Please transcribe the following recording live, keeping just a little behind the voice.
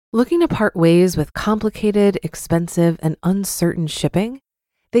Looking to part ways with complicated, expensive, and uncertain shipping?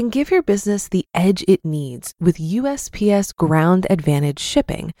 Then give your business the edge it needs with USPS Ground Advantage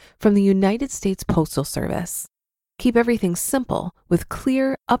shipping from the United States Postal Service. Keep everything simple with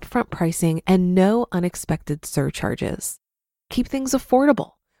clear, upfront pricing and no unexpected surcharges. Keep things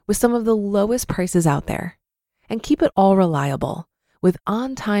affordable with some of the lowest prices out there. And keep it all reliable with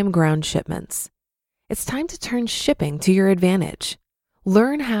on-time ground shipments. It's time to turn shipping to your advantage.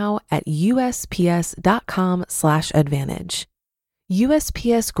 Learn how at USPS.com/advantage.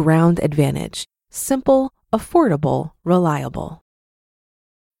 USPS Ground Advantage. Simple, affordable, reliable.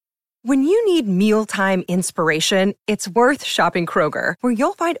 When you need mealtime inspiration, it's worth shopping Kroger, where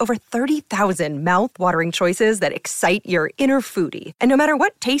you'll find over 30,000 mouth-watering choices that excite your inner foodie. And no matter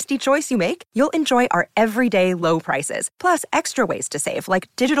what tasty choice you make, you'll enjoy our everyday low prices, plus extra ways to save, like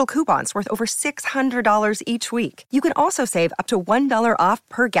digital coupons worth over $600 each week. You can also save up to $1 off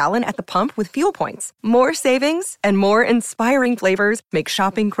per gallon at the pump with fuel points. More savings and more inspiring flavors make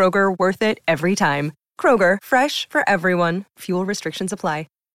shopping Kroger worth it every time. Kroger, fresh for everyone. Fuel restrictions apply.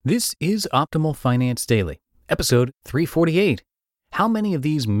 This is Optimal Finance Daily, episode 348. How many of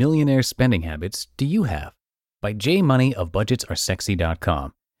these millionaire spending habits do you have? By J Money of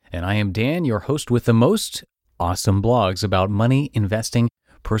BudgetsAreSexy.com. And I am Dan, your host with the most awesome blogs about money, investing,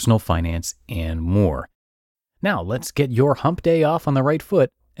 personal finance, and more. Now, let's get your hump day off on the right foot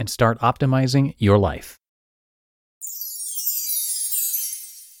and start optimizing your life.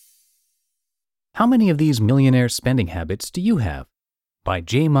 How many of these millionaire spending habits do you have? By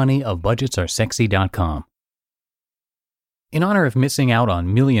J Money of BudgetsAreSexy.com. In honor of missing out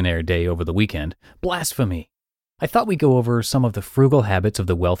on Millionaire Day over the weekend, blasphemy! I thought we'd go over some of the frugal habits of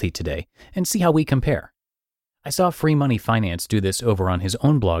the wealthy today and see how we compare. I saw Free Money Finance do this over on his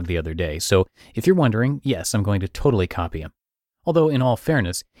own blog the other day, so if you're wondering, yes, I'm going to totally copy him. Although, in all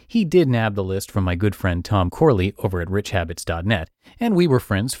fairness, he did nab the list from my good friend Tom Corley over at richhabits.net, and we were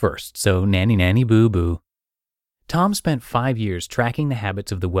friends first, so nanny boo-boo. Tom spent 5 years tracking the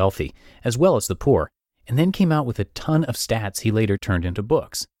habits of the wealthy as well as the poor, and then came out with a ton of stats he later turned into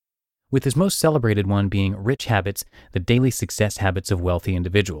books. With his most celebrated one being Rich Habits, The Daily Success Habits of Wealthy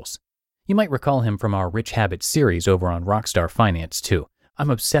Individuals. You might recall him from our Rich Habits series over on Rockstar Finance too. I'm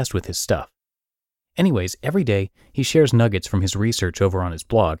obsessed with his stuff. Anyways, every day he shares nuggets from his research over on his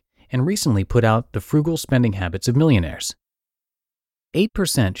blog and recently put out The Frugal Spending Habits of Millionaires.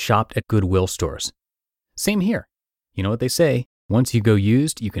 8% shopped at Goodwill stores. Same here. You know what they say, once you go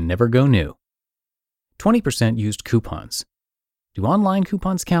used, you can never go new. 20% used coupons. Do online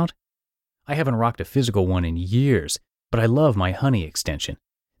coupons count? I haven't rocked a physical one in years, but I love my Honey extension.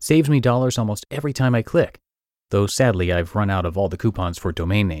 Saves me dollars almost every time I click. Though sadly I've run out of all the coupons for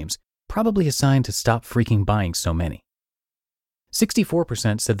domain names, probably a sign to stop freaking buying so many.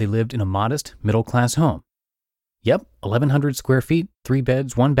 64% said they lived in a modest, middle-class home. Yep, 1,100 square feet, 3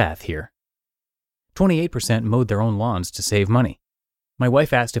 beds, 1 bath here. 28% mowed their own lawns to save money. My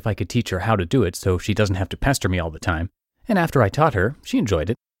wife asked if I could teach her how to do it so she doesn't have to pester me all the time, and after I taught her, she enjoyed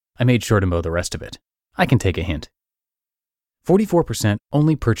it. I made sure to mow the rest of it. I can take a hint. 44%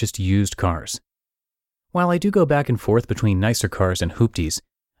 only purchased used cars. While I do go back and forth between nicer cars and hoopties,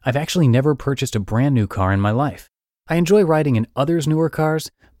 I've actually never purchased a brand new car in my life. I enjoy riding in others' newer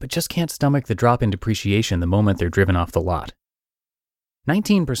cars, but just can't stomach the drop in depreciation the moment they're driven off the lot.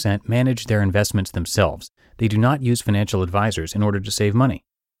 19% manage their investments themselves. They do not use financial advisors in order to save money.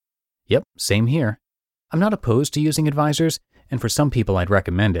 Yep, same here. I'm not opposed to using advisors, and for some people I'd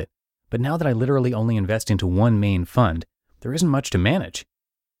recommend it, but now that I literally only invest into one main fund, there isn't much to manage.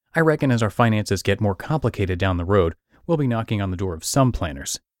 I reckon as our finances get more complicated down the road, we'll be knocking on the door of some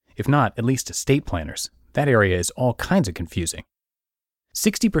planners. If not, at least estate planners. That area is all kinds of confusing.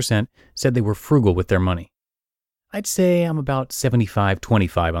 60% said they were frugal with their money. I'd say I'm about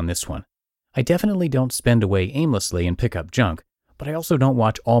 75-25 on this one. I definitely don't spend away aimlessly and pick up junk, but I also don't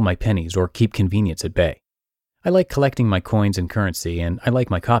watch all my pennies or keep convenience at bay. I like collecting my coins and currency, and I like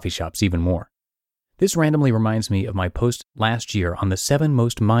my coffee shops even more. This randomly reminds me of my post last year on the 7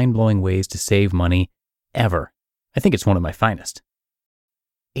 most mind-blowing ways to save money ever. I think it's one of my finest.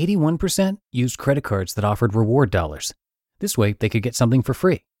 81% used credit cards that offered reward dollars. This way, they could get something for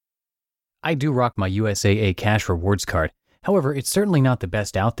free. I do rock my USAA Cash Rewards card. However, it's certainly not the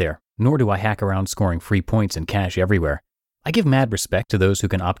best out there, nor do I hack around scoring free points and cash everywhere. I give mad respect to those who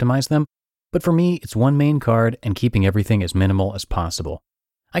can optimize them, but for me, it's one main card and keeping everything as minimal as possible.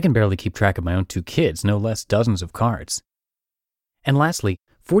 I can barely keep track of my own 2 kids, no less dozens of cards. And lastly,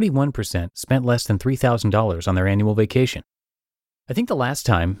 41% spent less than $3,000 on their annual vacation. I think the last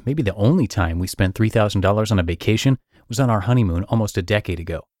time, maybe the only time we spent $3,000 on a vacation was on our honeymoon almost a decade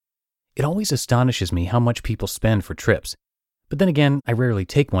ago. It always astonishes me how much people spend for trips. But then again, I rarely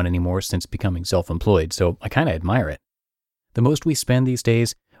take one anymore since becoming self-employed, so I kind of admire it. The most we spend these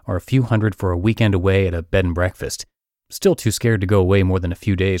days are a few hundred for a weekend away at a bed and breakfast. Still too scared to go away more than a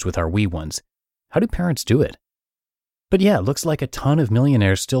few days with our wee ones. How do parents do it? But yeah, it looks like a ton of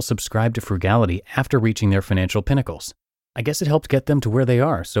millionaires still subscribe to frugality after reaching their financial pinnacles. I guess it helped get them to where they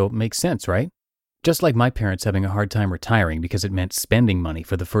are, so it makes sense, right? Just like my parents having a hard time retiring because it meant spending money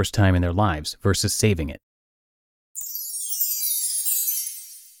for the first time in their lives versus saving it.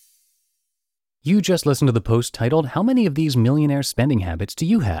 You just listened to the post titled, "How many of these millionaire spending habits do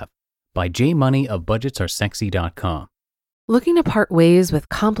you have?" by jmoney of budgetsaresexy.com. Looking to part ways with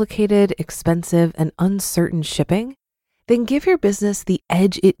complicated, expensive, and uncertain shipping? Then give your business the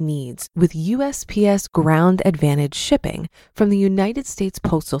edge it needs with USPS Ground Advantage shipping from the United States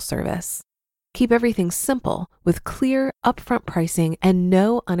Postal Service. Keep everything simple with clear, upfront pricing and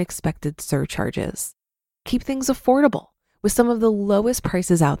no unexpected surcharges. Keep things affordable with some of the lowest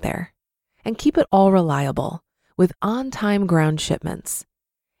prices out there. And keep it all reliable with on-time ground shipments.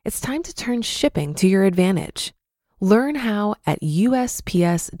 It's time to turn shipping to your advantage. Learn how at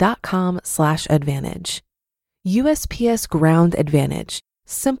USPS.com/advantage. USPS Ground Advantage.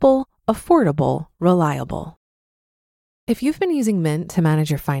 Simple, affordable, reliable. If you've been using Mint to manage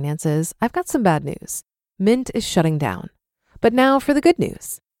your finances, I've got some bad news. Mint is shutting down. But now for the good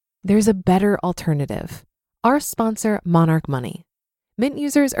news. There's a better alternative. Our sponsor, Monarch Money. Mint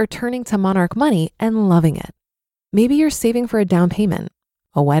users are turning to Monarch Money and loving it. Maybe you're saving for a down payment,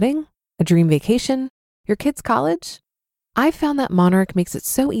 a wedding, a dream vacation, your kid's college. I've found that Monarch makes it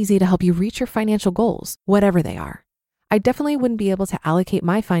so easy to help you reach your financial goals, whatever they are. I definitely wouldn't be able to allocate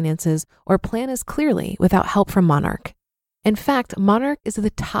my finances or plan as clearly without help from Monarch. In fact, Monarch is the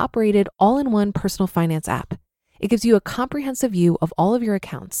top-rated all-in-one personal finance app. It gives you a comprehensive view of all of your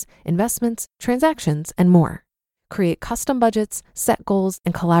accounts, investments, transactions, and more. Create custom budgets, set goals,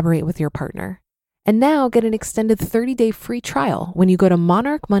 and collaborate with your partner. And now get an extended 30-day free trial when you go to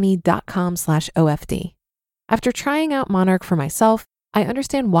monarchmoney.com/OFD. After trying out Monarch for myself, I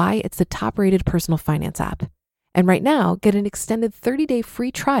understand why it's the top-rated personal finance app. And right now, get an extended 30-day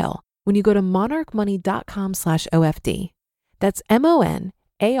free trial when you go to monarchmoney.com/OFD. That's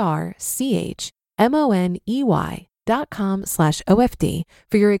monarchmoney.com/OFD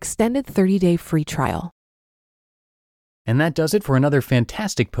for your extended 30-day free trial. And that does it for another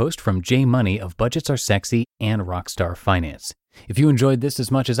fantastic post from J Money of Budgets Are Sexy and Rockstar Finance. If you enjoyed this as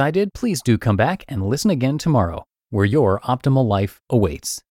much as I did, please do come back and listen again tomorrow, where your optimal life awaits.